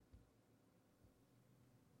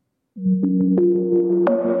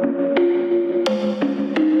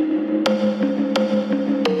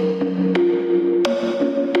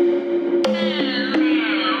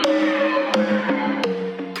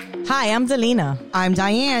I'm Delina. I'm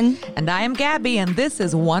Diane. And I am Gabby, and this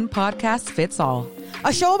is One Podcast Fits All.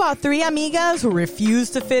 A show about three amigas who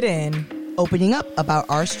refuse to fit in. Opening up about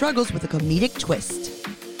our struggles with a comedic twist.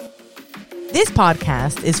 This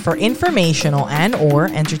podcast is for informational and or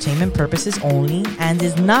entertainment purposes only and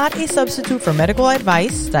is not a substitute for medical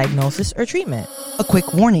advice, diagnosis, or treatment. A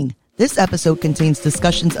quick warning. This episode contains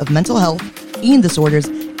discussions of mental health, eating disorders,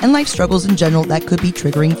 and life struggles in general that could be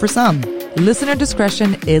triggering for some. Listener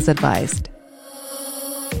discretion is advised.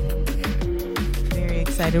 Very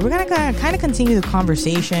excited. We're going to kind of continue the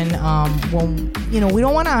conversation. We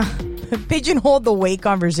don't want to pigeonhole the weight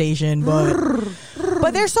conversation,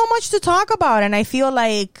 but there's so much to talk about, and I feel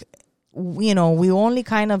like, we only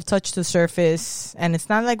kind of touch the surface, and it's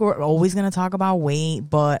not like we're always going to talk about weight,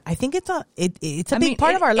 but I think it's a big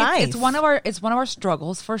part of our life. It's one of our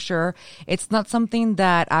struggles for sure. It's not something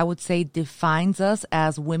that I would say defines us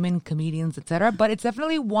as women, comedians, etc., but it's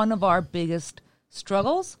definitely one of our biggest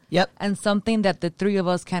struggles. Yep. And something that the three of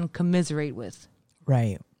us can commiserate with.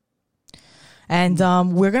 Right. And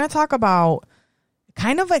we're going to talk about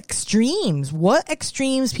kind of extremes. What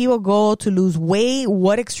extremes people go to lose weight?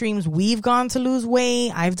 What extremes we've gone to lose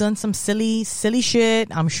weight? I've done some silly shit.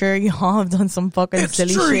 I'm sure y'all have done some fucking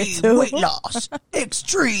silly shit too. Weight loss.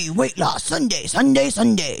 Extreme weight loss. Sunday.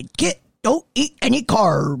 Don't eat any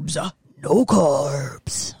carbs. No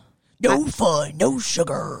carbs. No fun. No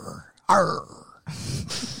sugar. Arr.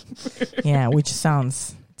 Yeah, which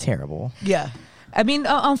sounds terrible. Yeah. I mean,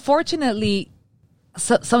 unfortunately,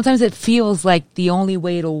 sometimes it feels like the only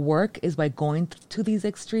way it'll work is by going to these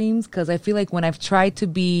extremes, because I feel like when I've tried to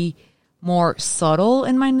be more subtle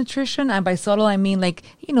in my nutrition, and by subtle I mean like,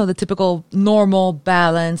 the typical normal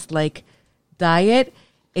balanced like diet,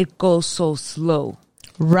 it goes so slow.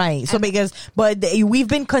 Right. So but we've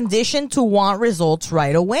been conditioned to want results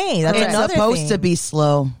right away. That's It's another supposed thing. to be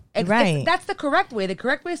slow. Right. That's the correct way. The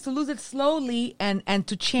correct way is to lose it slowly and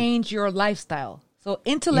to change your lifestyle. So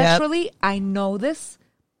intellectually, I know this,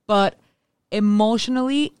 but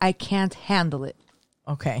emotionally, I can't handle it.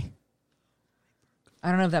 Okay. I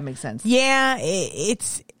don't know if that makes sense. Yeah,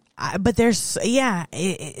 but there's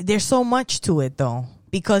so much to it though,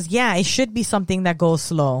 because it should be something that goes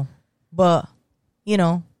slow, but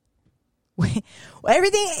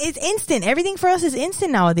everything is instant. Everything for us is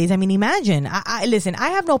instant nowadays. I mean, imagine. Listen, I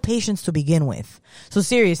have no patience to begin with. So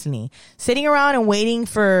seriously, sitting around and waiting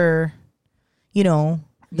for,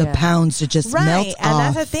 The pounds to just melt off. And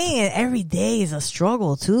that's the thing. Every day is a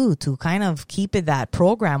struggle too, to kind of keep it that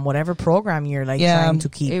program, whatever program you're trying to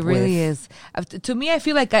keep. It really is. To me, I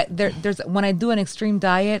feel like there's when I do an extreme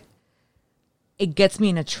diet, it gets me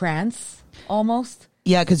in a trance almost.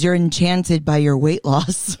 Yeah, because you're enchanted by your weight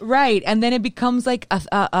loss. Right. And then it becomes like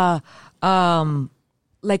a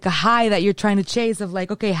high that you're trying to chase of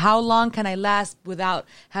like, okay, how long can I last without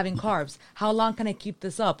having carbs? How long can I keep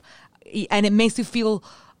this up? And it makes you feel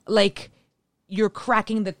like you're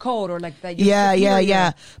cracking the code, or like that.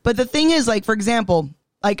 Yeah. But the thing is, like, for example,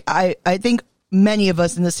 like I think many of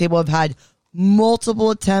us in this table have had multiple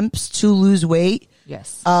attempts to lose weight.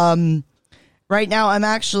 Yes. Right now I'm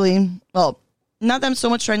actually, not that I'm so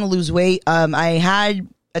much trying to lose weight. I had,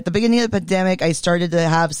 at the beginning of the pandemic, I started to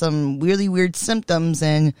have some really weird symptoms,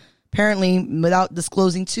 and apparently, without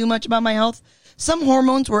disclosing too much about my health, some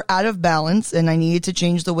hormones were out of balance, and I needed to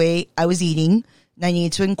change the way I was eating, and I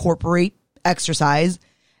needed to incorporate exercise.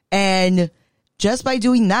 And just by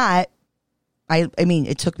doing that, I mean,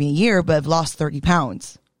 it took me a year, but I've lost 30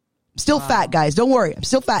 pounds. I'm still fat, guys. Don't worry. I'm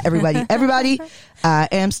still fat, everybody. I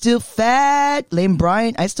am still fat. Lane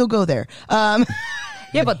Bryant, I still go there.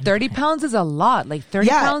 Yeah, but 30 pounds is a lot. Like 30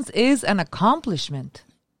 pounds is an accomplishment.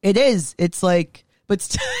 It is. It's like, but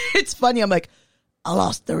it's funny. I'm like, I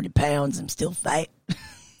lost 30 pounds. I'm still fat.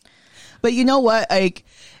 But you know what? Like,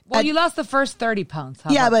 you lost the first 30 pounds.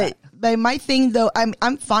 But my thing though,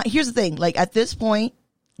 I'm fine. Here's the thing. Like, at this point,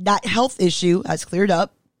 that health issue has cleared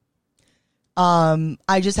up.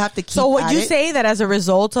 I just have to keep. So would you say that as a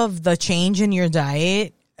result of the change in your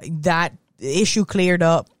diet, that issue cleared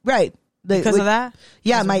up? Right. Because of that?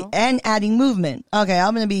 Yeah, and adding movement. Okay,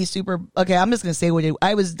 I'm going to be super. Okay, I'm just going to say what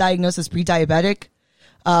I was diagnosed as pre-diabetic.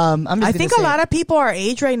 I think a lot of people our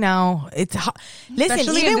age right now, listen,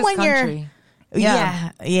 especially even when country.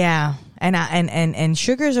 Yeah. And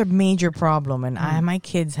sugar's a major problem, and my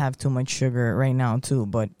kids have too much sugar right now too.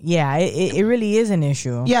 But yeah, it really is an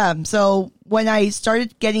issue. Yeah. So when I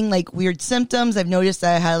started getting like weird symptoms, I've noticed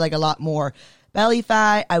that I had like a lot more belly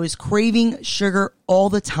fat. I was craving sugar all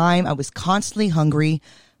the time. I was constantly hungry.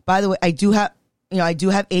 By the way, I do have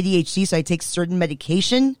ADHD, so I take certain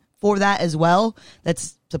medication for that as well.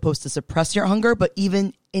 That's supposed to suppress your hunger. But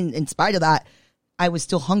even in spite of that, I was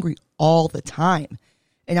still hungry all the time.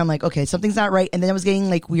 And I'm like, okay, something's not right. And then I was getting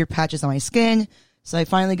like weird patches on my skin. So I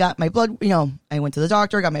finally got my blood, I went to the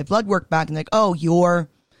doctor, got my blood work back, and like, oh,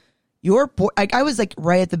 I was like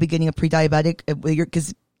right at the beginning of pre-diabetic,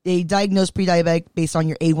 because they diagnosed pre-diabetic based on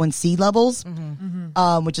your A1C levels,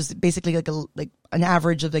 which is basically like an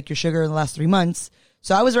average of like your sugar in the last 3 months.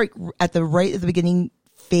 So I was right at the beginning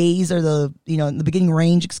phase, or the beginning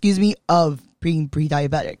range, of being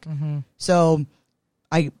pre-diabetic. So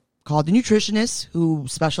I called the nutritionist who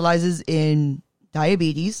specializes in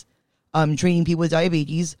diabetes, training people with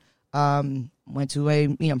diabetes. Went to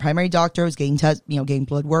a primary doctor. Was getting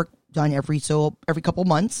blood work done every couple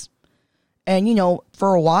months. And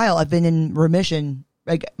for a while I've been in remission.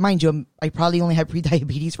 Like, mind you, I probably only had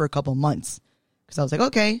pre-diabetes for a couple months, because I was like,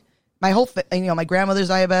 okay, my whole my grandmother's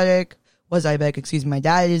diabetic. My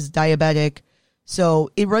dad is diabetic,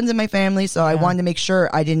 so it runs in my family. So I wanted to make sure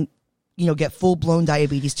I didn't get full blown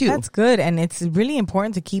diabetes too. That's good, and it's really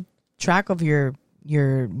important to keep track of your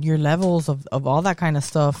levels of all that kind of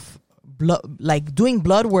stuff. Like doing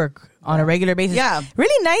blood work on a regular basis. Yeah,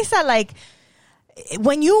 really nice that like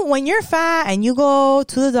when you're fat and you go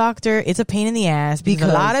to the doctor, it's a pain in the ass, because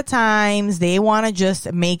a lot of times they want to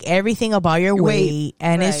just make everything about your weight,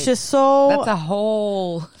 and it's just so. That's a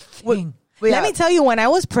whole thing. Let me tell you, when I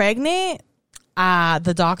was pregnant,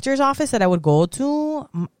 the doctor's office that I would go to,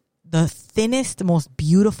 the thinnest, most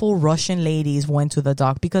beautiful Russian ladies went to the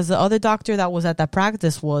doc, because the other doctor that was at that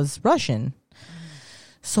practice was Russian.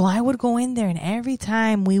 So I would go in there, and every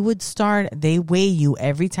time we would start, they weigh you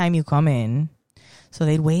every time you come in. So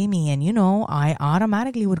they'd weigh me, and I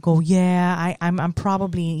automatically would go, I'm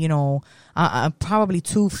probably, I'm probably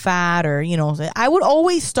too fat, or I would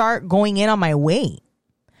always start going in on my weight.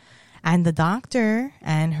 And the doctor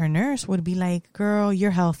and her nurse would be like, girl, you're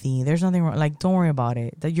healthy. There's nothing wrong. Like, don't worry about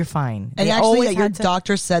it. That you're fine. And actually, that your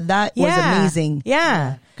doctor said that was amazing.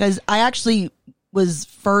 Yeah. Because I actually was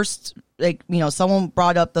first, someone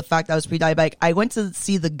brought up the fact that I was pre-diabetic. I went to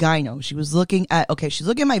see the gyno. She was looking at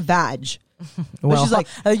my vag. Well, she's like,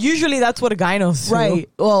 usually that's what a gyno's do. Right.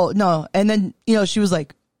 Well, no. And then, she was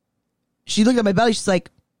like, she looked at my belly. She's like,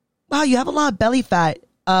 wow, you have a lot of belly fat.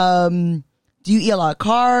 Do you eat a lot of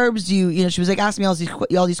carbs? Do you, she was like asking me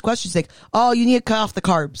all these questions. She's like, oh, you need to cut off the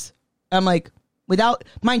carbs. I'm like,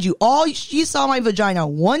 mind you, she saw my vagina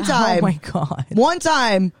one time. Oh my God. One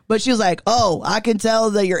time, but she was like, oh, I can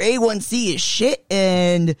tell that your A1C is shit.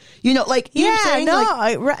 And, you know what I'm saying?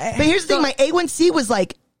 No, but here's the thing, my A1C was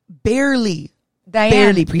like barely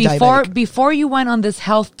Diane, before you went on this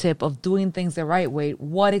health tip of doing things the right way,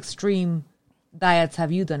 what extreme diets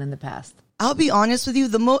have you done in the past? I'll be honest with you.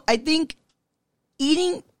 I think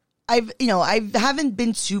eating, I haven't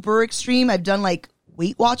been super extreme. I've done like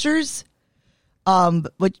Weight Watchers,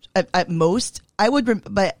 which at most I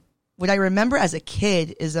would, but what I remember as a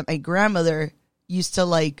kid is that my grandmother used to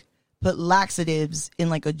like put laxatives in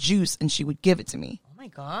like a juice, and she would give it to me. Oh my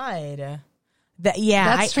God.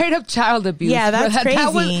 That's straight up child abuse. Yeah, that's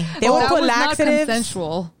crazy. They would put laxatives. Not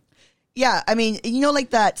consensual. Yeah, I mean, like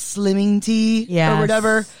that slimming tea or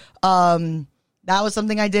whatever. That was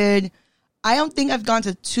something I did. I don't think I've gone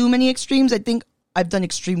to too many extremes. I think I've done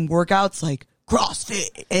extreme workouts like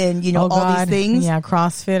CrossFit and all these things. Yeah,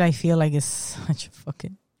 CrossFit I feel like is such a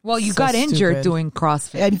fucking. Well, you got injured doing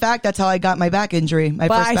CrossFit. In fact, that's how I got my back injury. But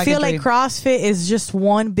I feel like CrossFit is just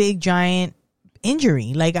one big giant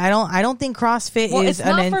injury. Like I don't think CrossFit is. It's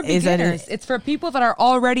not for beginners. It's for people that are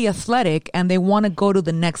already athletic and they want to go to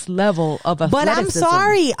the next level of athleticism. But I'm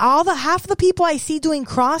sorry, half the people I see doing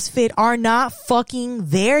CrossFit are not fucking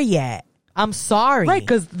there yet. I'm sorry, right?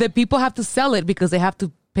 Because the people have to sell it because they have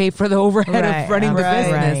to pay for the overhead of running the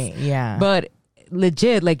business. Right, yeah, but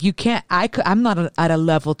legit, like you can't. I'm not at a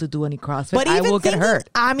level to do any CrossFit. But I will get hurt.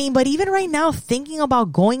 I mean, but even right now, thinking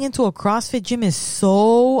about going into a CrossFit gym is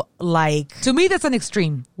so like. To me, that's an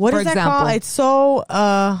extreme. What is that called? It's so.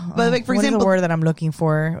 But like, for example, the word that I'm looking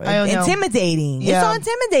for? I don't know. Intimidating. Yeah. It's so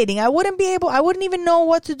intimidating. I wouldn't even know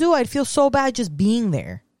what to do. I'd feel so bad just being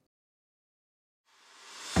there.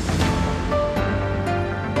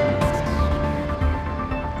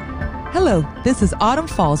 Hello, this is Autumn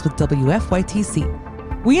Falls with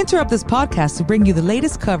WFYTC. We interrupt this podcast to bring you the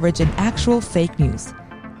latest coverage and actual fake news.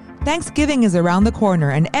 Thanksgiving is around the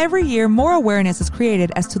corner, and every year more awareness is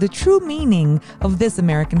created as to the true meaning of this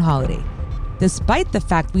American holiday. Despite the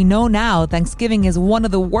fact we know now Thanksgiving is one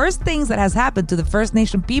of the worst things that has happened to the First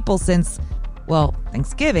Nation people since, well,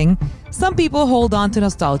 Thanksgiving, some people hold on to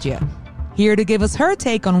nostalgia. Here to give us her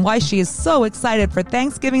take on why she is so excited for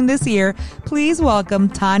Thanksgiving this year, please welcome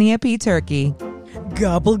Tanya P. Turkey.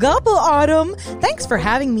 Gobble, gobble, Autumn. Thanks for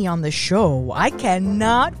having me on the show. I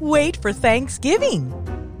cannot wait for Thanksgiving.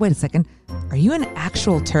 Wait a second. Are you an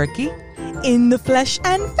actual turkey? In the flesh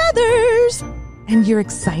and feathers. And you're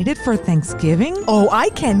excited for Thanksgiving? Oh, I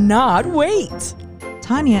cannot wait.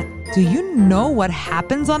 Tanya, do you know what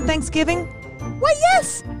happens on Thanksgiving? Why,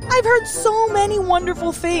 yes. I've heard so many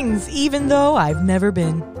wonderful things, even though I've never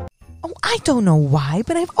been. Oh, I don't know why,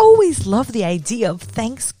 but I've always loved the idea of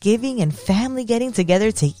Thanksgiving and family getting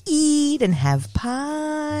together to eat and have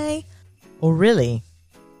pie. Oh, really?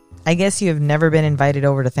 I guess you have never been invited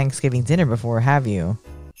over to Thanksgiving dinner before, have you?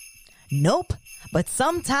 Nope. But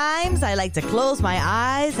sometimes I like to close my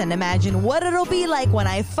eyes and imagine what it'll be like when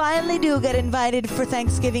I finally do get invited for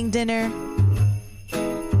Thanksgiving dinner.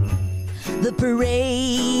 The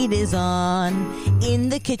parade is on, in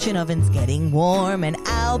the kitchen oven's getting warm, and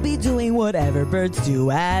I'll be doing whatever birds do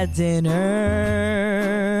at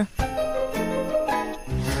dinner. A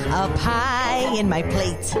pie in my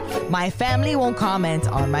plate, my family won't comment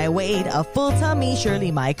on my weight. A full tummy, surely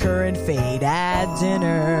my current fate at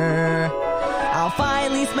dinner. I'll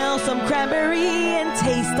finally smell some cranberry and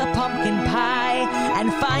taste a pumpkin pie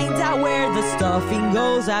and find out where the stuffing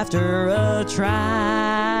goes after a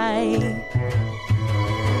try.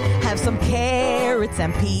 Have some carrots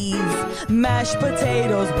and peas, mashed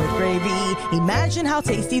potatoes with gravy. Imagine how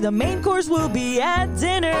tasty the main course will be at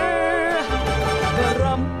dinner.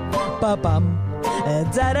 Ba-rum-ba-bum,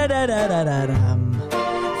 da-da-da-da-da-da-dum.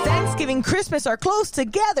 Thanksgiving, Christmas are close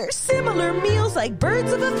together. Similar meals like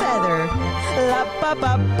birds of a feather.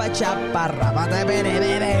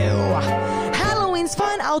 Halloween's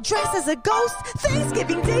fun. I'll dress as a ghost.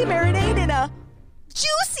 Thanksgiving Day marinate in a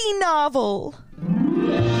juicy novel.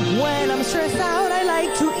 When I'm stressed out, I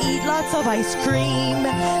like to eat lots of ice cream.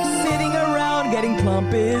 Sitting around getting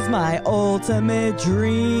plump is my ultimate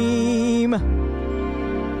dream.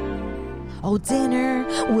 Oh, dinner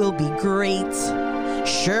will be great.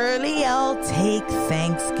 Surely I'll take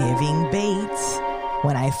Thanksgiving bait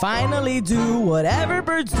when I finally do whatever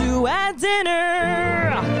birds do at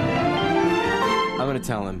dinner. I'm gonna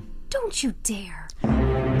tell him. Don't you dare.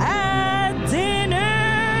 At dinner.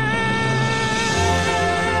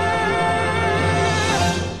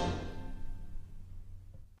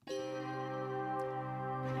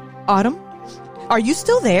 Autumn, are you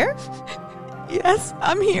still there? Yes,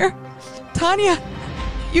 I'm here. Tanya,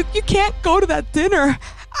 you can't go to that dinner.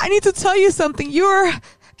 I need to tell you something. You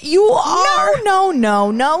are.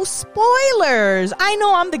 No spoilers. I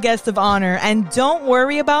know I'm the guest of honor, and don't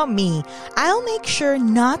worry about me. I'll make sure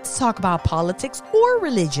not to talk about politics or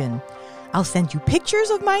religion. I'll send you pictures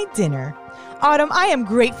of my dinner. Autumn, I am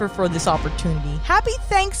grateful for this opportunity. Happy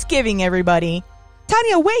Thanksgiving, everybody.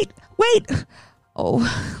 Tanya, wait.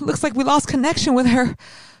 Oh, looks like we lost connection with her.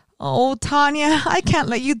 Oh, Tanya, I can't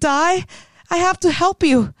let you die. I have to help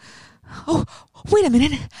you. Oh, wait a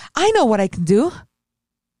minute. I know what I can do.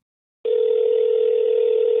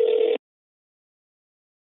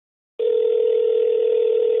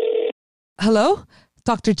 Hello?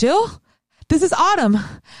 Dr. Jill? This is Autumn.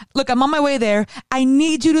 Look, I'm on my way there. I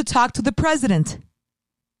need you to talk to the president.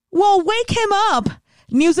 Well, wake him up.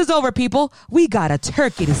 News is over, people. We got a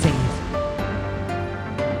turkey to save.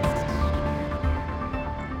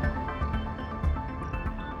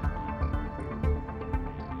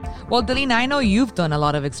 Well, Delina, I know you've done a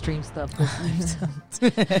lot of extreme stuff this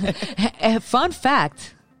year. Fun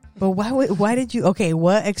fact. But why did you? Okay,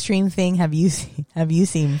 what extreme thing have you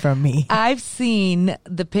seen from me? I've seen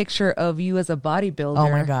the picture of you as a bodybuilder. Oh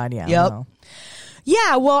my God, yeah. Yep. No.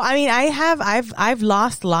 Yeah, well, I mean, I've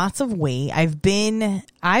lost lots of weight. I've been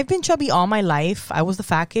chubby all my life. I was the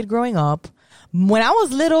fat kid growing up. When I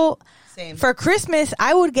was little, Same. For Christmas,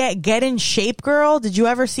 I would get in shape, girl. Did you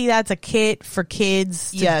ever see that? It's a kit for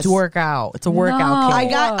kids Yes. to work out. It's a workout No. kit. I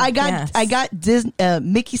Yes. got Disney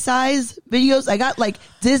Mickey size videos. I got like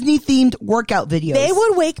Disney themed workout videos. They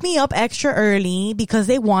would wake me up extra early because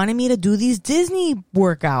they wanted me to do these Disney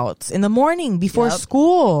workouts in the morning before Yep.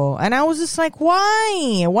 school. And I was just like,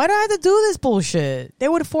 why? Why do I have to do this bullshit? They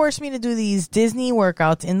would force me to do these Disney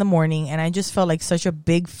workouts in the morning. And I just felt like such a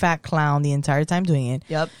big fat clown the entire time doing it.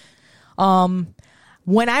 Yep.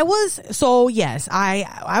 When I was, so yes,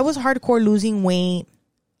 I was hardcore losing weight,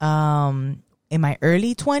 in my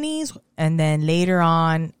early 20s and then later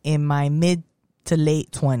on in my mid to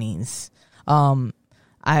late 20s. I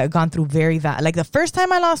had gone through like the first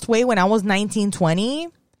time I lost weight when I was 19, 20,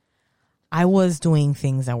 I was doing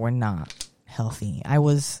things that were not healthy. I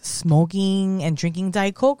was smoking and drinking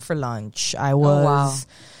Diet Coke for lunch. I was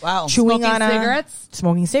Wow. chewing Smoking on cigarettes?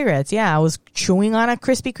 Smoking cigarettes, yeah. I was chewing on a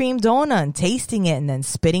Krispy Kreme donut and tasting it and then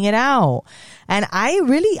spitting it out. And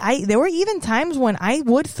there were even times when I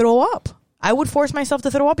would throw up. I would force myself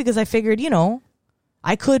to throw up because I figured,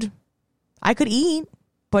 I could eat,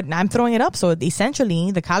 but I'm throwing it up. So essentially,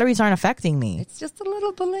 the calories aren't affecting me. It's just a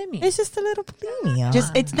little bulimia. It's just a little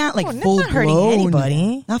bulimia. It's not like it's full not hurting blown.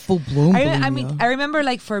 anybody. Not full blown. I mean, I remember,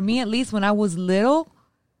 like, for me, at least when I was little,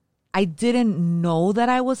 I didn't know that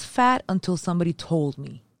I was fat until somebody told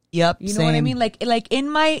me. Yep. You know what I mean? Like in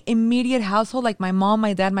my immediate household, like my mom,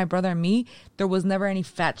 my dad, my brother, and me, there was never any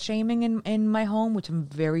fat shaming in my home, which I'm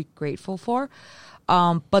very grateful for.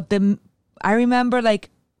 But I remember, like,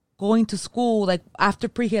 going to school, like, after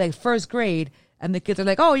pre-K, like, first grade, and the kids are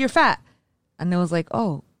like, "Oh, you're fat." And I was like,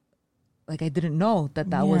 "Oh," like, I didn't know that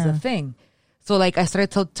was a thing. So, like, I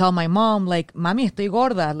started to tell my mom, like, "Mami, estoy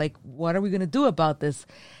gorda. Like, what are we going to do about this?"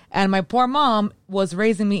 And my poor mom was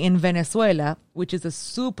raising me in Venezuela, which is a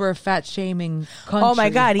super fat shaming country. Oh my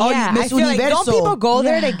God, yeah. Miss I feel like, don't Universo. people go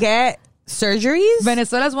there to get surgeries?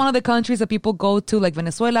 Venezuela is one of the countries that people go to, like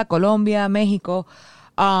Venezuela, Colombia, Mexico.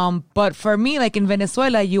 But for me, like in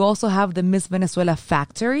Venezuela, you also have the Miss Venezuela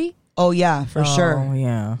factory. Oh yeah, for sure. Oh,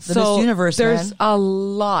 yeah. The Miss Universe, there's man. a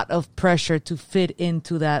lot of pressure to fit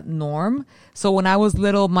into that norm. So when I was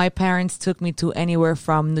little, my parents took me to anywhere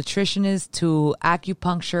from nutritionists to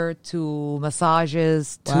acupuncture to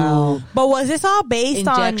massages to But was this all based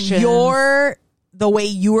Injections. on the way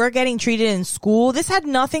you were getting treated in school? This had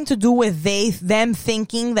nothing to do with them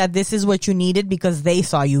thinking that this is what you needed because they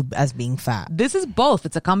saw you as being fat. This is both.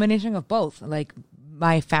 It's a combination of both. Like,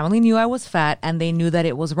 my family knew I was fat and they knew that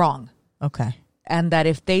it was wrong. Okay. And that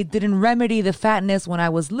if they didn't remedy the fatness when I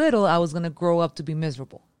was little, I was going to grow up to be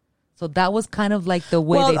miserable. So that was kind of like the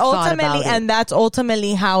way they thought about it. And that's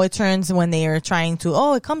ultimately how it turns when they are trying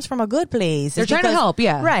to, it comes from a good place. They're It's trying to help,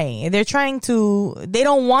 yeah. Right. They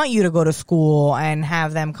don't want you to go to school and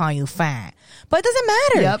have them call you fat. But it doesn't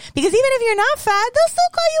matter. Yep. Because even if you're not fat, they'll still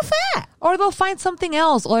call you fat. Or they'll find something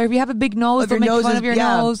else. Or if you have a big nose, If they'll your make nose fun is- of your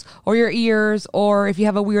yeah. nose or your ears. Or if you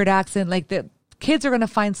have a weird accent, like the kids are going to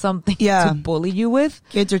find something Yeah. to bully you with.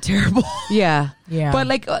 Kids are terrible. Yeah. Yeah. But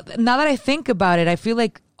like now that I think about it, I feel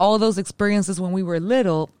like all those experiences when we were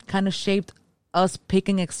little kind of shaped us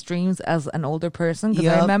picking extremes as an older person. Because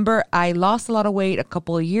I Yep. remember I lost a lot of weight a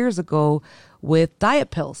couple of years ago with diet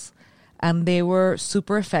pills. And they were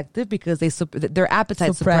super effective because they're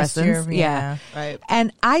appetite Suppress suppressants. your- yeah. Right.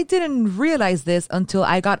 And I didn't realize this until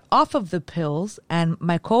I got off of the pills, and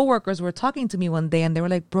my coworkers were talking to me one day and they were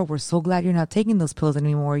like, "Bro, we're so glad you're not taking those pills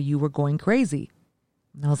anymore. You were going crazy."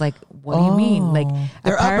 And I was like, "What do you mean?" Like,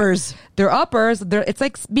 They're uppers. They're uppers. It's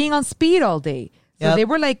like being on speed all day. So Yep. they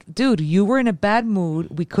were like, "Dude, you were in a bad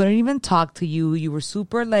mood. We couldn't even talk to you. You were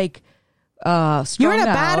super like You're strung in a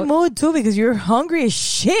bad out." mood too because you're hungry as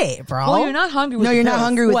shit, bro. Well, you're not hungry with No, the you're not pills.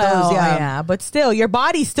 hungry with those. Yeah. but still, your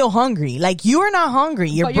body's still hungry. Like, you're not hungry.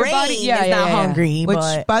 Your But your brain body- is yeah, yeah, not yeah. hungry. Which,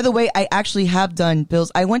 but by the way, I actually have done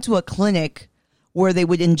pills. I went to a clinic where they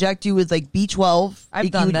would inject you with like B12. I've you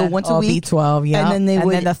done would go that. once a week. B12, yeah. And then they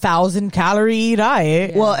would, the 1,000-calorie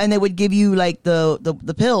diet. well, and they would give you like the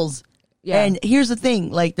pills. Yeah. And here's the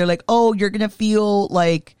thing, like they're like, "Oh, you're gonna feel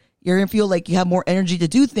like you have more energy to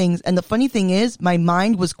do things." And the funny thing is, my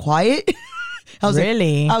mind was quiet. I was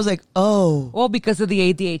Really? like, I was like, "Oh, Well, because of the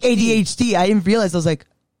ADHD. ADHD." I didn't realize. I was like,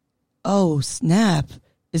 "Oh, snap!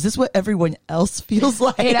 Is this what everyone else feels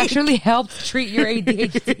like?" It actually helped treat your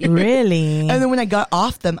ADHD. Really? And then when I got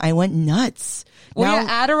off them, I went nuts. Well, Now-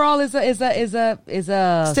 yeah, Adderall is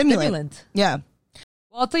a stimulant. Yeah.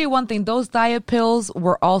 Well, I'll tell you one thing. Those diet pills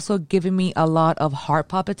were also giving me a lot of heart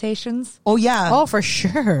palpitations. Oh yeah. oh, for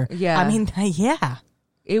sure. Yeah. I mean, yeah.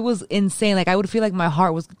 It was insane. Like, I would feel like my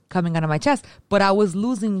heart was coming out of my chest, but I was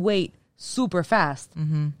losing weight super fast.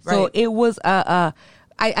 Mm-hmm. So Right. it was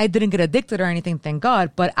I didn't get addicted or anything, thank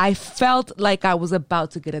God, but I felt like I was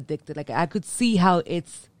about to get addicted. Like, I could see how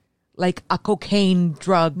it's like a cocaine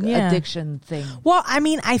drug Yeah. addiction thing. Well, I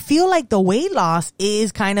mean, I feel like the weight loss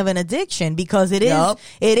is kind of an addiction because it Yup.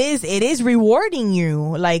 is rewarding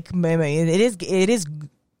you. Like, it is,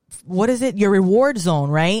 what is it? Your reward zone,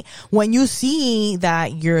 right? When you see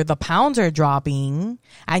that the pounds are dropping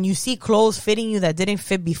and you see clothes fitting you that didn't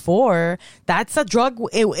fit before, that's a drug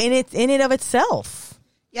in it of itself.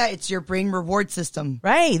 Yeah, it's your brain reward system.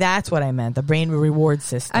 Right, that's what I meant. The brain reward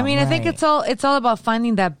system. I mean, I think right. it's all about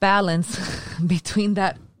finding that balance between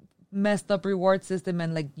that messed up reward system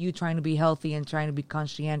and like you trying to be healthy and trying to be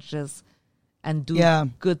conscientious and do Yeah.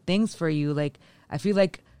 good things for you. Like, I feel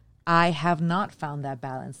like I have not found that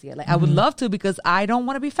balance yet. Like I would love to because I don't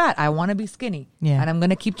want to be fat. I want to be skinny. Yeah. And I'm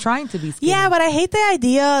going to keep trying to be skinny. Yeah, but I hate the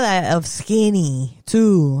idea of skinny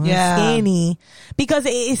too. Yeah. Skinny. Because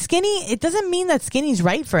skinny, it doesn't mean that skinny's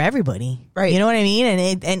right for everybody. Right. You know what I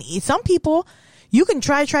mean? And some people, you can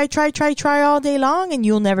try all day long and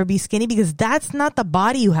you'll never be skinny because that's not the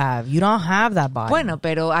body you have. You don't have that body. Bueno,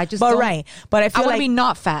 pero I just But don't, right. But I I feel want like to be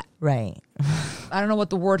not fat. right. I don't know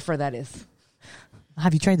what the word for that is.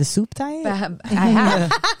 Have you tried the soup diet? I have.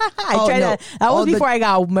 I Oh, tried no. that. That was Oh, the- before I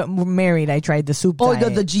got married. I tried the soup Oh,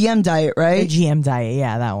 diet. the GM diet, right? The GM diet.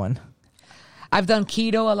 Yeah, that one. I've done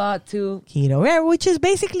keto a lot too. Keto. Yeah, which is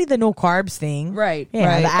basically the no carbs thing. Right. Yeah,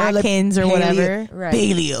 Right. the Or like Atkins or paleo- whatever. Right.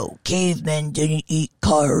 Paleo. Cavemen didn't eat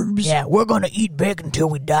carbs. Yeah, we're going to eat big until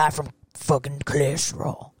we die from fucking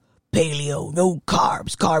cholesterol. Paleo, no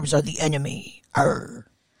carbs. Carbs are the enemy. Arr.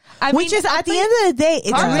 I Which mean, is at the end of the day,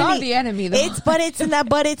 it's carbs are really the enemy, though. It's not. It's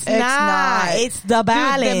It's not. not. It's the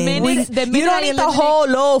balance. the minute you don't I eat the eliminate- whole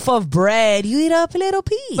loaf of bread. You eat up a little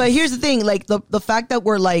piece. But here's the thing, like the fact that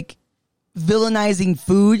we're like villainizing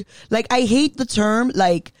food, like I hate the term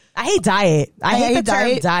like I hate diet. I hate the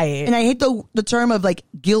term diet. and I hate the term of like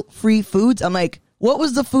guilt-free foods. I'm like, what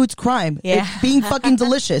was the food's crime? Yeah. It's being fucking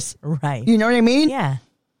delicious. Right. You know what I mean? Yeah.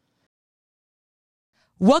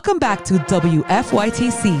 Welcome back to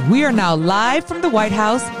WFYTC. We are now live from the White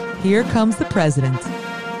House. Here comes the president.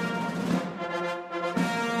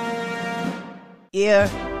 Here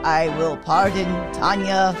I will pardon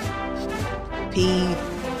Tanya P.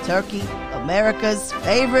 Turkey, America's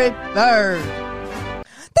favorite bird.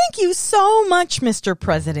 Thank you so much, Mr.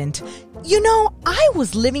 President. You know, I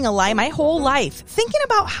was living a lie my whole life, thinking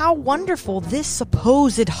about how wonderful this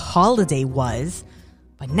supposed holiday was.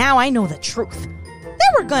 But now I know the truth. They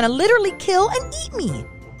were gonna literally kill and eat me.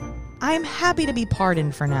 I am happy to be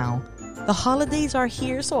pardoned for now. The holidays are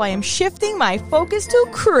here, so I am shifting my focus to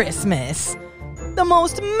Christmas, the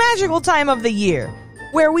most magical time of the year,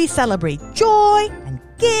 where we celebrate joy and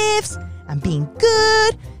gifts and being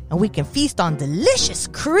good, and we can feast on delicious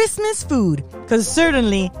Christmas food, because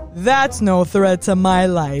certainly that's no threat to my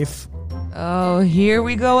life. Oh, here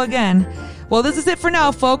we go again. Well, this is it for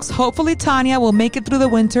now, folks. Hopefully, Tanya will make it through the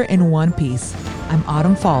winter in one piece. I'm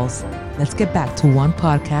Autumn Falls. Let's get back to one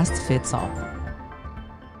podcast fits all.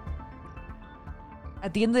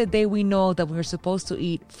 At the end of the day, we know that we're supposed to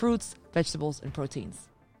eat fruits, vegetables, and proteins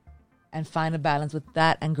and find a balance with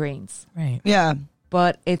that and grains. Right. Yeah.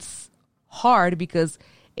 But it's hard because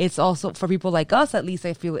it's also, for people like us, at least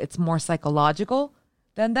I feel it's more psychological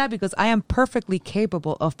than that, because I am perfectly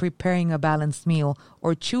capable of preparing a balanced meal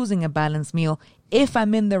or choosing a balanced meal if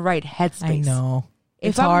I'm in the right headspace. I know. If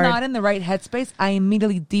It's I'm hard. not in the right headspace, I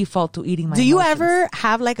immediately default to eating my Do you emotions. ever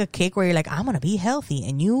have like a kick where you're like, I'm going to be healthy,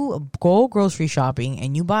 and you go grocery shopping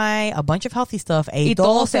and you buy a bunch of healthy stuff, Y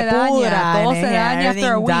todo se daña. Todo se daña after a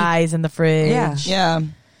everything week. dies in the fridge. Yeah.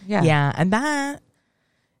 Yeah. Yeah. And that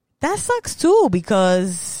sucks too,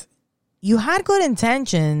 because you had good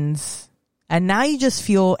intentions and now you just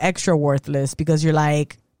feel extra worthless because you're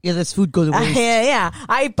like, Yeah, this food goes to waste.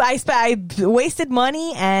 I wasted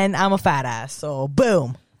money and I'm a fat ass. So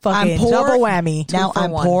boom. Fucking I'm poor. double whammy. Now for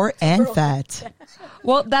I'm one. poor and fat.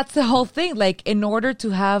 Well, that's the whole thing. Like, in order to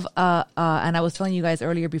have, and I was telling you guys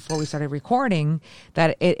earlier before we started recording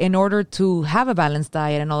that in order to have a balanced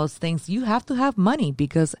diet and all those things, you have to have money,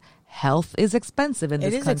 because health is expensive in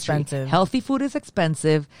this It is country. expensive. Healthy food is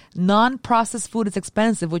expensive. Non-processed food is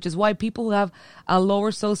expensive, which is why people who have a lower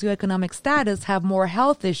socioeconomic status have more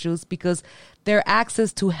health issues, because their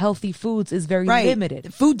access to healthy foods is very Right.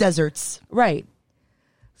 limited. Food deserts. Right.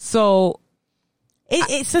 So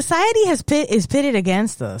Society is pitted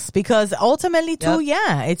against us, because ultimately too,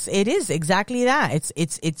 Yep. it is exactly that.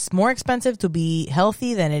 It's more expensive to be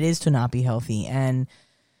healthy than it is to not be healthy, and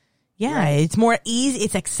it's more easy.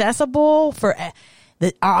 It's accessible for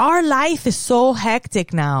our life is so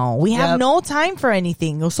hectic now. We have Yep. no time for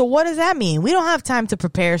anything. So what does that mean? We don't have time to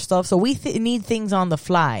prepare stuff, so we need things on the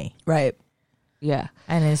fly, Right. yeah.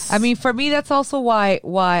 and it's. I mean, for me, that's also why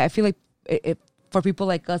I feel like for people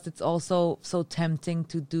like us, it's also so tempting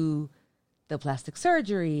to do the plastic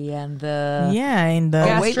surgery and the and the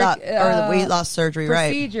Gastric, the weight loss surgery, right?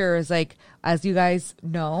 procedures. Like, as you guys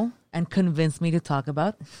know and convinced me to talk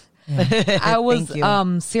about, I was Thank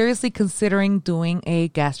you. seriously considering doing a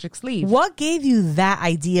gastric sleeve. What gave you that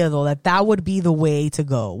idea, though, that would be the way to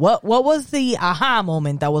go? What was the aha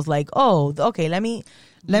moment that was like, oh, okay, let me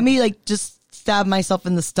like just stab myself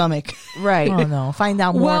in the stomach. Right. oh no, find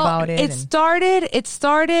out more about it. It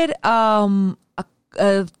started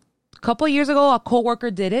a couple of years ago. A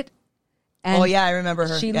coworker did it. And Oh yeah, I remember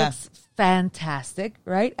her. she yeah. looks fantastic,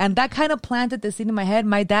 right? And that kind of planted the seed in my head.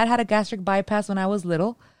 My dad had a gastric bypass when I was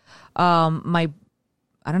little.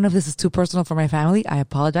 I don't know if this is too personal for my family. I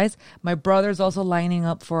apologize. My brother's also lining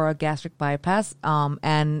up for a gastric bypass,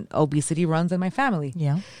 and obesity runs in my family.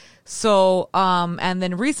 Yeah. So, and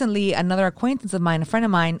then recently, another acquaintance of mine, a friend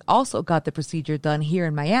of mine, also got the procedure done here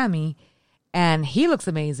in Miami, and he looks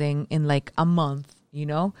amazing in like a month, you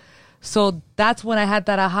know? So that's when I had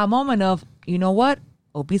that aha moment of, you know what?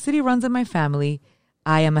 Obesity runs in my family.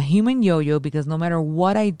 I am a human yo-yo because no matter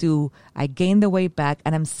what I do, I gain the weight back,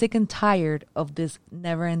 and I'm sick and tired of this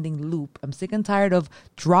never-ending loop. I'm sick and tired of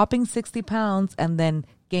dropping 60 pounds and then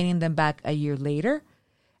gaining them back a year later.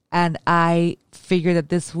 And I figured that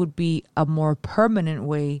this would be a more permanent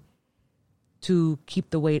way to keep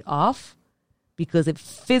the weight off because it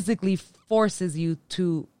physically forces you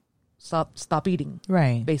to stop eating.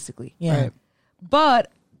 Right. Basically. Yeah. Right.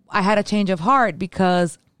 But I had a change of heart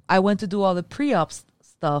because I went to do all the pre-op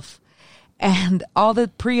stuff, and all the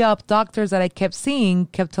pre-op doctors that I kept seeing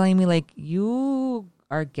kept telling me, like, you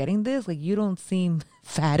are getting this? Like, you don't seem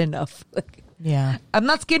fat enough. Like, Yeah. I'm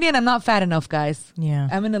not skinny and I'm not fat enough, guys. Yeah.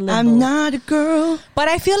 I'm in a limbo. I'm not a girl. But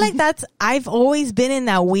I feel like I've always been in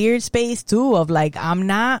that weird space too of like, I'm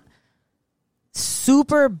not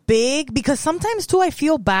super big because sometimes too I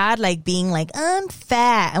feel bad like being like, I'm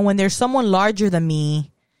fat. And when there's someone larger than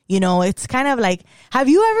me, you know, it's kind of like, have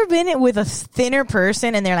you ever been with a thinner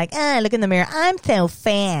person and they're like, look in the mirror, I'm so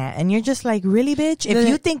fat. And you're just like, really, bitch? If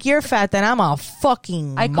you think you're fat, then I'm a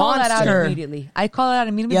fucking I call monster. that out immediately. I call it out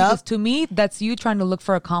immediately Yep. because to me, that's you trying to look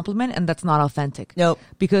for a compliment, and that's not authentic. Nope.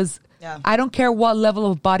 Because Yeah. I don't care what level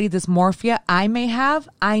of body dysmorphia I may have,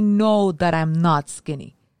 I know that I'm not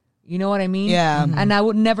skinny. You know what I mean? Yeah. And I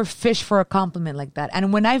would never fish for a compliment like that.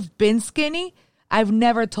 And when I've been skinny, I've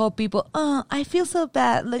never told people, I feel so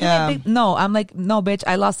bad. Look at my big. No, I'm like, no, bitch,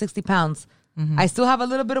 I lost 60 pounds. I still have a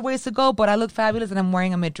little bit of ways to go, but I look fabulous and I'm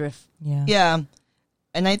wearing a midriff. Yeah. Yeah.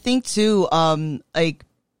 And I think too, like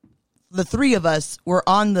the three of us, we're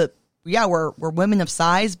women of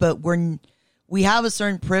size, but we have a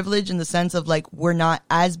certain privilege in the sense of like, we're not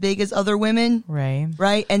as big as other women. Right.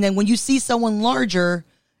 Right. And then when you see someone larger,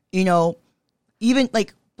 you know, even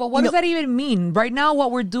like, But what does that even mean? Right now,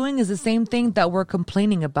 what we're doing is the same thing that we're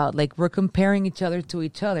complaining about. Like, we're comparing each other to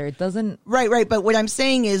each other. It doesn't... Right. But what I'm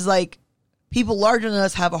saying is like, people larger than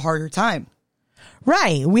us have a harder time.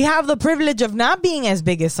 Right. We have the privilege of not being as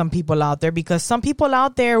big as some people out there because some people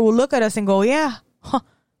out there will look at us and go, yeah,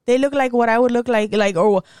 they look like what I would look like,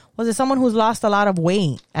 or was it someone who's lost a lot of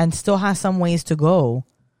weight and still has some ways to go?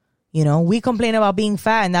 You know, we complain about being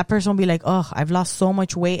fat and that person will be like, oh, I've lost so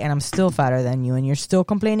much weight and I'm still fatter than you and you're still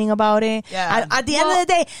complaining about it. Yeah. At the end of the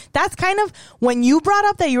day, that's kind of when you brought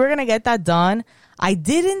up that you were going to get that done. I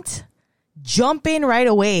didn't jump in right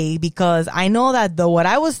away because I know that what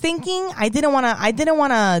I was thinking, I didn't want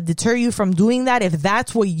to deter you from doing that if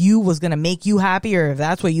that's what you was going to make you happy or if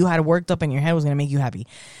that's what you had worked up in your head was going to make you happy.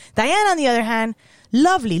 Diane, on the other hand,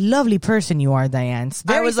 lovely person you are, Diane.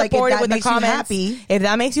 Very I was like, if supportive that with the makes you comments. happy. If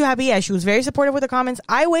that makes you happy, yeah, she was very supportive with the comments.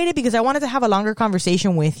 I waited because I wanted to have a longer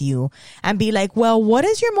conversation with you and be like, well, what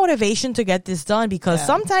is your motivation to get this done? Because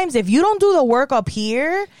sometimes if you don't do the work up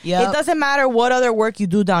here, Yep. it doesn't matter what other work you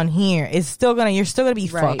do down here. You're still gonna be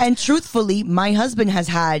Right. fucked. And truthfully, my husband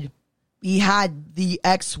had the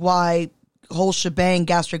XY whole shebang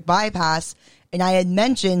gastric bypass, and I had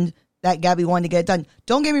mentioned that Gabby wanted to get it done.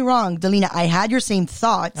 Don't get me wrong, Delina, I had your same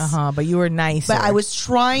thoughts. But you were nicer. But I was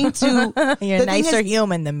trying to. You're the a thing nicer is,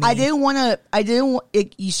 human than me. I didn't want to.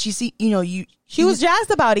 She was jazzed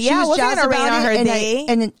about it. She Yeah, I was wasn't jazzed gonna rain about on it, her and day.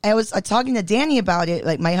 and I was talking to Danny about it.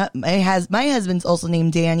 Like my husband's also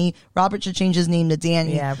named Danny. Robert should change his name to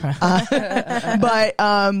Danny. Yeah,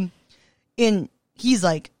 But he's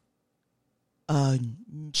like,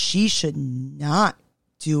 she should not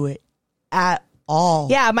do it at all.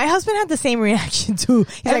 yeah, my husband had the same reaction too.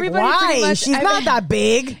 He's Everybody like, pretty why? much- She's not that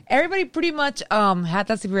big. Everybody pretty much had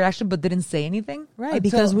that same reaction, but didn't say anything. Right,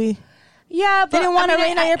 because we Yeah, but didn't want to I mean,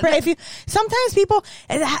 rain on your parade. If you sometimes people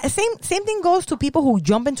same thing goes to people who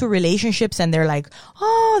jump into relationships and they're like,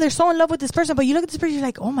 oh, they're so in love with this person, but you look at this person, you're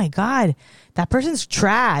like, oh my god, that person's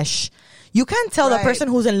trash. You can't tell the Right. person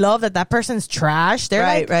who's in love that person's trash. They're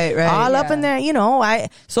Right, like right. all up Yeah. in there, you know.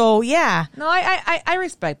 Yeah. No, I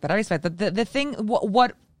respect that. I respect that. The thing,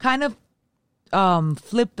 what kind of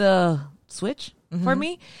flipped the switch for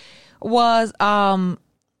me was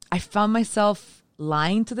I found myself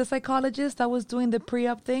lying to the psychologist that was doing the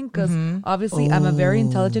pre-op thing because obviously I'm a very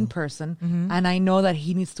intelligent person and I know that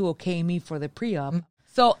he needs to okay me for the pre-op.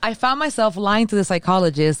 So I found myself lying to the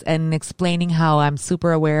psychologist and explaining how I'm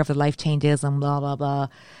super aware of the life changes and blah, blah, blah.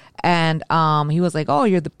 And he was like, "Oh,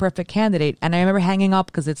 you're the perfect candidate." And I remember hanging up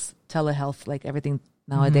because it's telehealth, like everything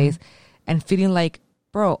nowadays, and feeling like,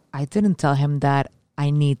 bro, I didn't tell him that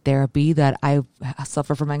I need therapy, that I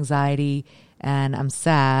suffer from anxiety and I'm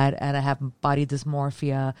sad and I have body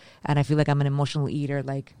dysmorphia and I feel like I'm an emotional eater.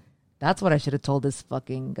 Like, that's what I should have told this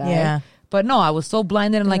fucking guy. Yeah. But no, I was so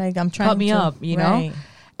blinded and like I'm trying cut me to, up, you right. know?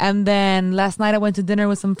 And then last night I went to dinner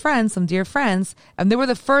with some friends, some dear friends, and they were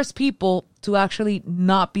the first people to actually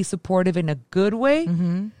not be supportive in a good way.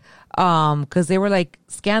 Because they were like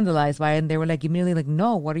scandalized by it, and they were like immediately like,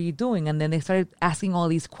 "No, what are you doing?" And then they started asking all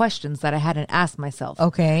these questions that I hadn't asked myself.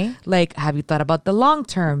 Okay. Like, have you thought about the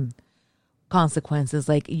long-term consequences?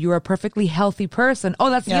 Like, you're a perfectly healthy person. Oh,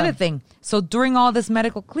 that's the other thing. So during all this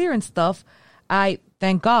medical clearance stuff, I,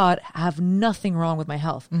 thank God, have nothing wrong with my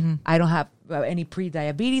health. I don't have any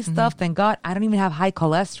pre-diabetes stuff. Thank God. I don't even have high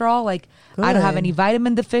cholesterol. Like, I don't have Good. any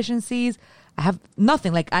vitamin deficiencies. I have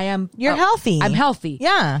nothing. Like, I am... You're healthy. I'm healthy.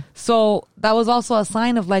 Yeah. So that was also a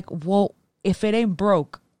sign of like, well, if it ain't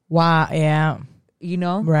broke, Wow. Yeah. you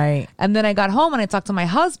know? Right. And then I got home and I talked to my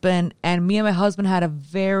husband, and me and my husband had a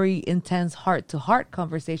very intense heart-to-heart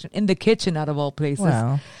conversation in the kitchen, out of all places.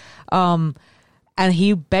 Wow. And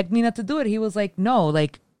he begged me not to do it. He was like, no,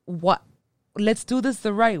 like, what? Let's do this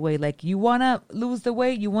the right way. Like, you want to lose the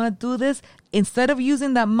weight? You want to do this? Instead of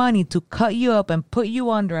using that money to cut you up and put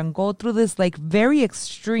you under and go through this, like, very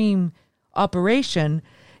extreme operation,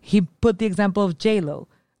 he put the example of J-Lo.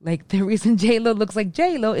 Like, the reason J-Lo looks like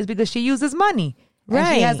J-Lo is because she uses money. And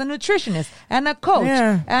Right. she has a nutritionist and a coach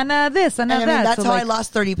Yeah. and this and, And I that. mean, that's So, how like, I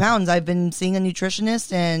lost 30 pounds. I've been seeing a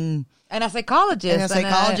nutritionist and and a psychologist. a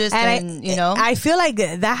psychologist, and you know, I feel like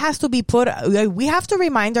that has to be put. We have to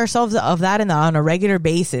remind ourselves of that on a regular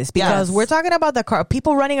basis, because Yes. we're talking about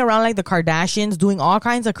people running around like the Kardashians, doing all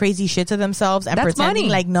kinds of crazy shit to themselves and That's pretending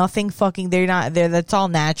money. like nothing fucking. They're not. That's all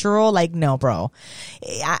natural. Like, no, bro.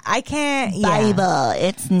 I can't. Yeah. Bible,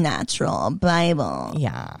 it's natural. Bible.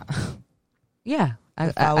 Yeah. Yeah,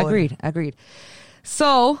 I favor. agreed.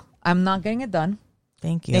 So I'm not getting it done.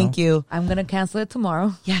 Thank you. Thank you. I'm gonna cancel it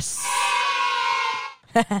tomorrow. Yes.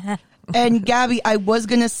 And Gabby, I was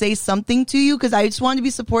gonna say something to you because I just wanted to be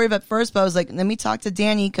supportive at first, but I was like, let me talk to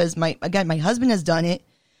Danny because my husband has done it.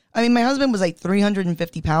 I mean, my husband was like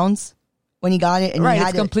 350 pounds when he got it, and Right, he it's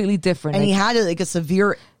had completely different. and he Like, had like a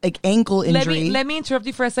severe like ankle injury. let me interrupt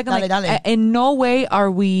you for a second. Dale, Like, dale. in no way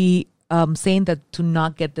are we saying that to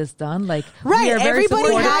not get this done. Like, Right, we are very everybody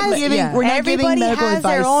supportive, has- but- yeah. we're not giving Everybody medical has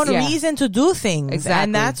their advice. own Yeah. reason to do things. Exactly.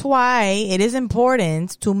 And that's why it is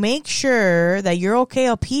important to make sure that you're okay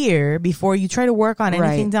up here before you try to work on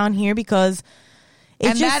anything Right. down here, because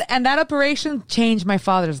it's and that operation changed my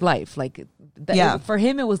father's life. Like, Yeah. for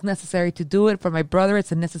him, it was necessary to do it. For my brother,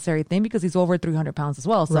 it's a necessary thing because he's over 300 pounds as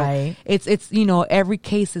well. So Right. it's every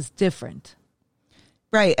case is different.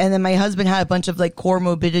 Right, and then my husband had a bunch of like core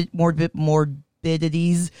morbidities.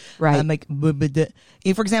 Right. Like,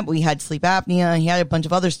 for example, he had sleep apnea. He had a bunch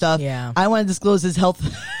of other stuff. Yeah. I want to disclose his health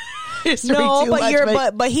history no, too but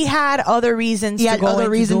much, but he had other reasons. he to had go other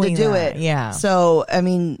into reason to doing do that. it. Yeah. So, I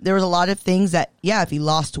mean, there was a lot of things that, yeah, if he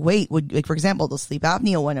lost weight, would, like, for example, the sleep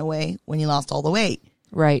apnea went away when he lost all the weight.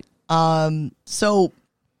 Right. So,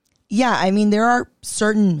 yeah, I mean, there are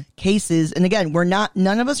certain cases, and again,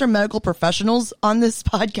 none of us are medical professionals on this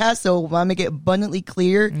podcast, so I want to make it abundantly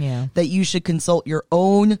clear Yeah. that you should consult your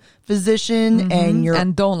own physician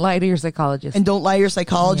And don't lie to your psychologist. and don't lie to your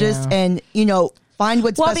psychologist, Yeah. and, find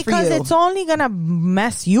what's Well, best for because you. it's only gonna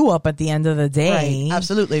mess you up at the end of the day. Right,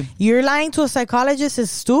 absolutely. You're lying to a psychologist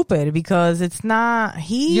is stupid, because it's not.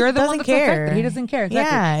 You're the doesn't one that's care. affected. He doesn't care.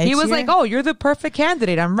 Exactly. Yeah, he it's was your- like, "Oh, you're the perfect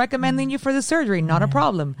candidate. I'm recommending you for the surgery. Not a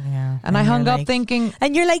problem." Yeah. And I you're hung up like- thinking,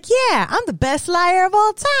 and you're like, yeah, I'm the best liar of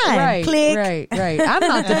all time. right, Click. right. I'm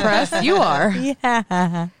not depressed. You are.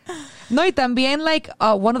 Yeah. No, y también like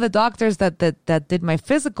one of the doctors that did my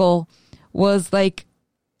physical was like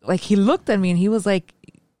he looked at me and he was like,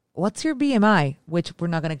 "What's your BMI?" Which we're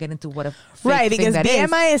not going to get into what a fake Right, thing because that is.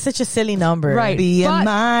 BMI is such a silly number. Right.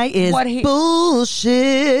 BMI is what he-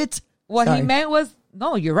 bullshit. What Sorry. he meant was,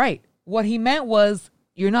 no, you're right. What he meant was,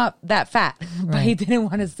 you're not that fat. But he didn't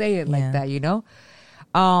want to say it like Yeah. that,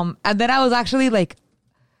 And then I was actually like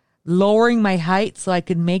lowering my height so I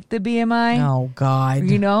could make the BMI. Oh God.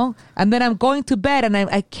 And then I'm going to bed and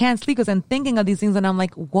I can't sleep because I'm thinking of these things and I'm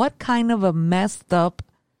like, what kind of a messed up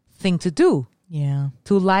thing to do? Yeah.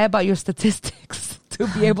 To lie about your statistics to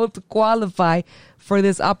be able to qualify for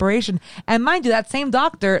this operation. And mind you, that same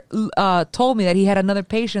doctor told me that he had another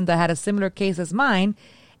patient that had a similar case as mine,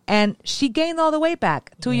 and she gained all the weight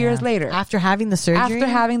back 2 years later After having the surgery. after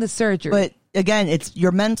having the surgery. But again, it's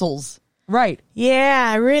your mentals. Right.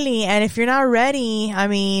 Yeah, really. And if you're not ready, I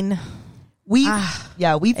mean,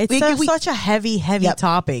 it's such a heavy Yep.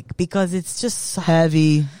 topic because it's just so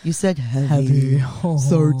heavy. You said heavy. heavy. Oh,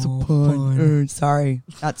 Sorry, it's a pun. Sorry,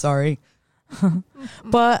 not sorry.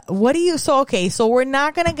 But what do you? So we're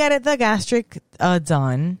not gonna get the gastric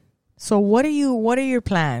done. So what are your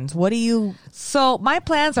plans? What do you? So my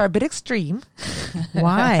plans are a bit extreme.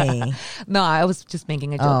 Why? No, I was just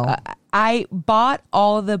making a joke. Oh. I bought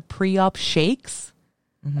all the pre-op shakes,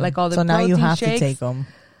 like all the So now you protein have shakes. to take them.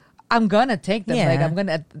 I'm gonna take them. Yeah.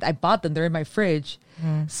 Like I bought them. They're in my fridge.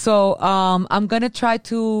 So I'm gonna try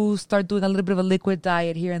to start doing a little bit of a liquid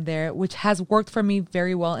diet here and there, which has worked for me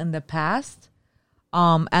very well in the past.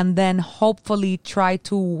 And then hopefully try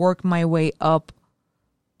to work my way up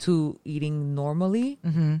to eating normally,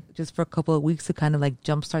 just for a couple of weeks to kind of like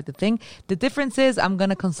jumpstart the thing. The difference is I'm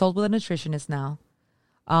gonna consult with a nutritionist now.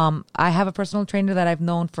 I have a personal trainer that I've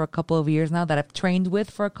known for a couple of years now, that I've trained with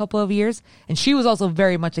for a couple of years. And she was also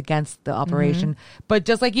very much against the operation. But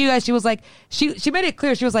just like you guys, she was like, she made it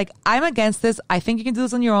clear. She was like, I'm against this. I think you can do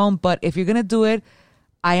this on your own. But if you're going to do it,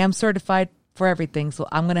 I am certified for everything. So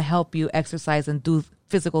I'm going to help you exercise and do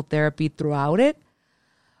physical therapy throughout it.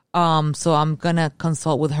 So I'm going to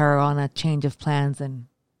consult with her on a change of plans and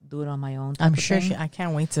do it on my own. I'm sure I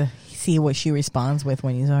can't wait to see what she responds with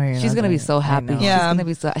when you saw her. She's gonna be so happy. know. Yeah. She's gonna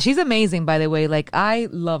be so. She's amazing, by the way. Like I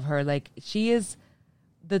love her. Like she is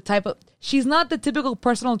the type of. She's not the typical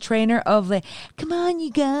personal trainer of like, come on,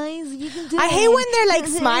 you guys, you can do I it. hate when they're like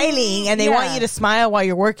smiling and they want you to smile while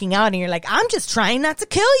you're working out, and you're like, I'm just trying not to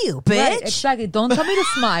kill you, bitch. Right, exactly. Don't tell me to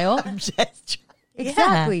smile. Just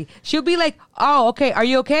Exactly. She'll be like, oh, okay. Are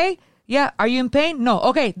you okay? Yeah. Are you in pain? No.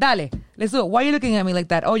 Okay. Dale. Let's do it. Why are you looking at me like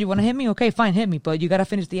that? Oh, you want to hit me? Okay, fine. Hit me. But you got to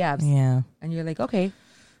finish the abs. Yeah. And you're like, okay,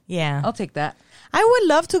 Yeah. I'll take that. I would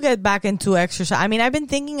love to get back into exercise. I mean, I've been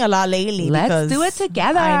thinking a lot lately. Let's because do it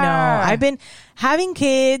together. I know. I've been having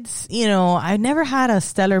kids. You know, I never had a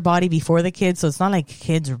stellar body before the kids, so it's not like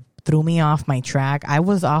kids threw me off my track. I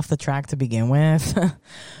was off the track to begin with.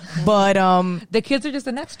 But The kids are just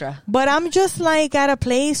an extra. but I'm just like at a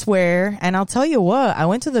place where, and I'll tell you what, I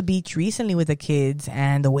went to the beach recently with the kids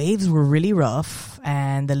and the waves were really rough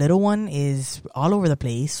and the little one is all over the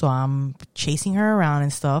place. So I'm chasing her around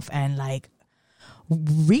and stuff and like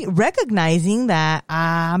recognizing that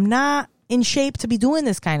I'm not in shape to be doing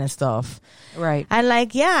this kind of stuff. Right. And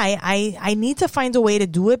like, yeah, I need to find a way to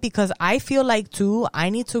do it because I feel like too, I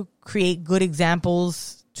need to create good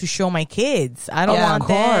examples to show my kids. I don't Yeah, want of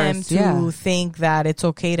them course, to yeah. think that it's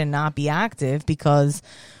okay to not be active because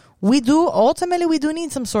we do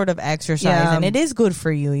need some sort of exercise Yeah. and it is good for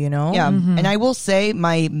you, you know? Yeah. And I will say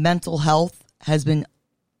my mental health has been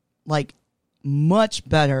like much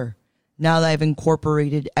better now that I've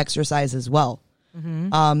incorporated exercise as well.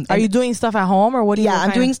 Are you doing stuff at home or what do you? Yeah,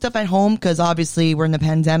 I'm doing stuff at home because obviously we're in the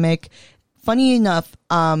pandemic. Funny enough,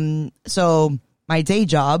 so my day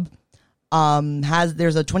job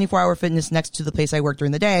there's a 24-hour fitness next to the place I work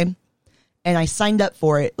during the day, and I signed up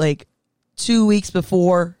for it like 2 weeks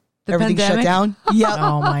before everything shut pandemic? down. Yep.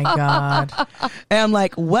 Oh my God. And I'm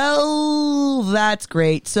like, well, that's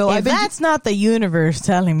great. So If that's not the universe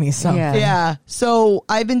telling me something. Yeah. yeah. So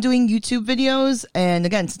I've been doing YouTube videos, and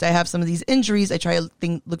again, since I have some of these injuries, I try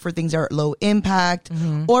to look for things that are low impact,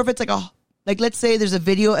 or if it's like let's say there's a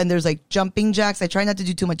video and there's like jumping jacks. I try not to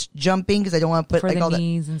do too much jumping because I don't want to put For like the all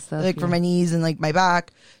knees and stuff. like for my knees and like my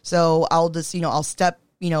back. So I'll just I'll step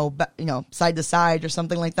side to side or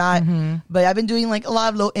something like that. But I've been doing like a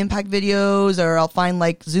lot of low impact videos, or I'll find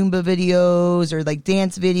like Zumba videos or like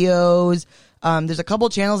dance videos. There's a couple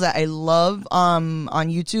channels that I love on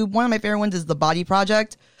YouTube. One of my favorite ones is The Body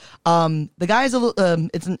Project. The guy is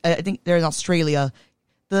I think they're in Australia.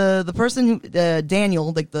 The person who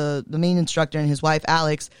Daniel, like the main instructor, and his wife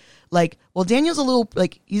Alex, Daniel's a little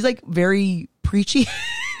like he's like very preachy.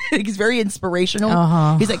 He's very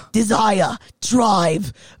inspirational. He's like desire,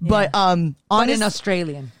 drive, but but in honest,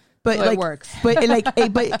 Australian. but So like it works.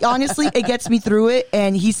 but honestly, it gets me through it.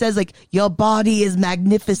 And he says like your body is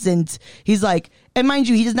magnificent. He's like, and mind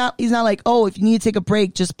you, he's not like, oh, if you need to take a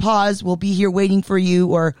break, just pause. We'll be here waiting for you,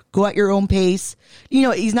 or go at your own pace.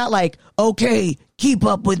 He's not like, okay, keep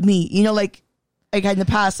up with me. Like in the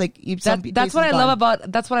past, like That's what I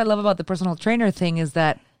love about the personal trainer thing is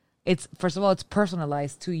that it's, first of all, it's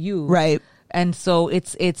personalized to you. Right. And so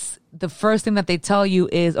it's the first thing that they tell you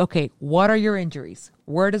is, okay, what are your injuries?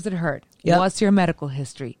 Where does it hurt? Yep. What's your medical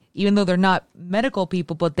history? Even though they're not medical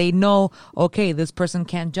people, but they know, okay, this person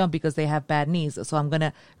can't jump because they have bad knees. So I'm going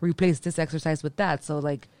to replace this exercise with that. So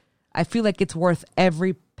like, I feel like it's worth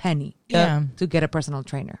every penny Yeah. to get a personal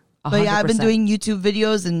trainer. But yeah, I've been 100%. doing YouTube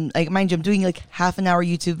videos, and like, mind you, I'm doing like half an hour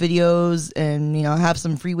YouTube videos, and I have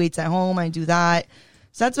some free weights at home. I do that.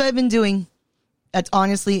 So that's what I've been doing. That's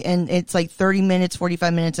honestly, and it's like 30 minutes,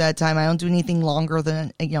 45 minutes at a time. I don't do anything longer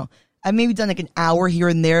than, I've maybe done like an hour here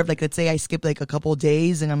and there. Like, let's say I skip like a couple of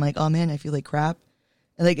days and I'm like, oh man, I feel like crap.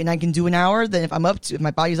 And I can do an hour. Then if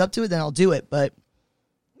my body's up to it, then I'll do it. But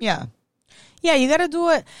yeah. Yeah, you gotta do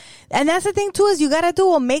it. And that's the thing too, is you gotta do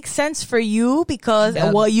what makes sense for you, because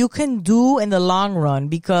what you can do in the long run,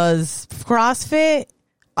 because CrossFit,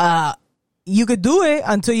 you could do it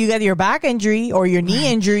until you get your back injury or your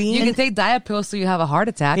knee injury. You can take diet pills so you have a heart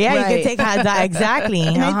attack. Yeah, Right. you can take exactly.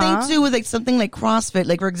 And I think too, with like something like CrossFit,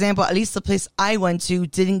 like for example, at least the place I went to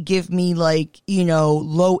didn't give me like,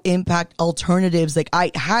 low impact alternatives. Like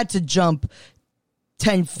I had to jump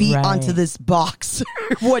 10 feet Right. onto this box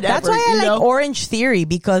or whatever. That's why I like Orange Theory,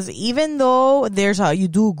 because even though you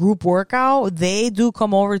do group workout, they do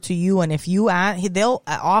come over to you, and if you they'll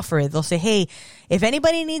offer it. They'll say, hey, if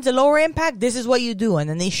anybody needs a lower impact, this is what you do, and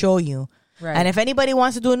then they show you. Right. And if anybody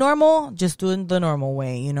wants to do it normal, just do it the normal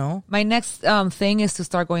way, My next thing is to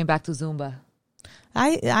start going back to Zumba.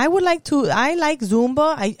 I would like to. I like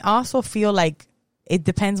Zumba. I also feel like it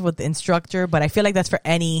depends with the instructor, but I feel like that's for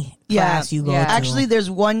any class you go to. Actually, there's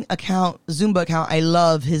one Zumba account I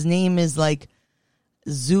love. His name is like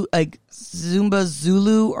Zumba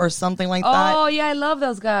Zulu or something like that. Oh yeah, I love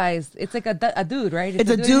those guys. It's like a dude, right? It's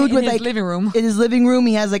a dude in with his like living room. In his living room,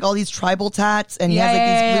 he has like all these tribal tats, and he has like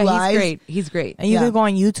these blue eyes. He's great. He's great. And you Yeah. can go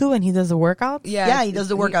on YouTube and he does the workouts. Yeah, he does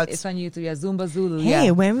the workouts. It's on YouTube. Yeah, Zumba Zulu. Hey,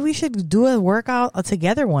 yeah. maybe we should do a workout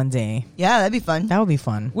together one day. Yeah, that'd be fun. That would be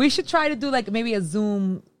fun. We should try to do like maybe a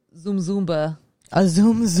Zumba. A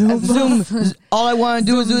Zoom. All I want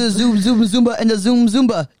to do is do the Zumba, and the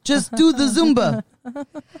Zumba. Just do the Zumba.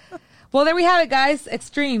 Well, there we have it, guys.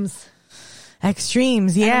 Extremes.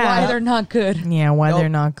 Extremes, And yeah. why they're not good. Yeah, why they're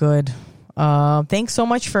Nope. not good. Thanks so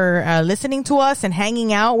much for listening to us and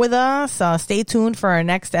hanging out with us. Stay tuned for our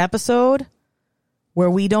next episode, where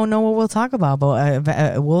we don't know what we'll talk about,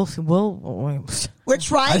 but we'll We're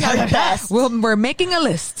trying our best. We're making a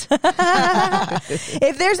list.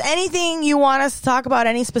 if there's anything you want us to talk about,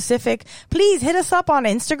 any specific, please hit us up on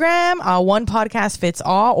Instagram, One Podcast Fits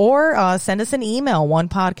All, or send us an email,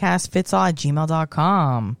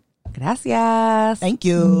 onepodcastfitsall@gmail.com. Gracias. Thank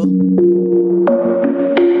you.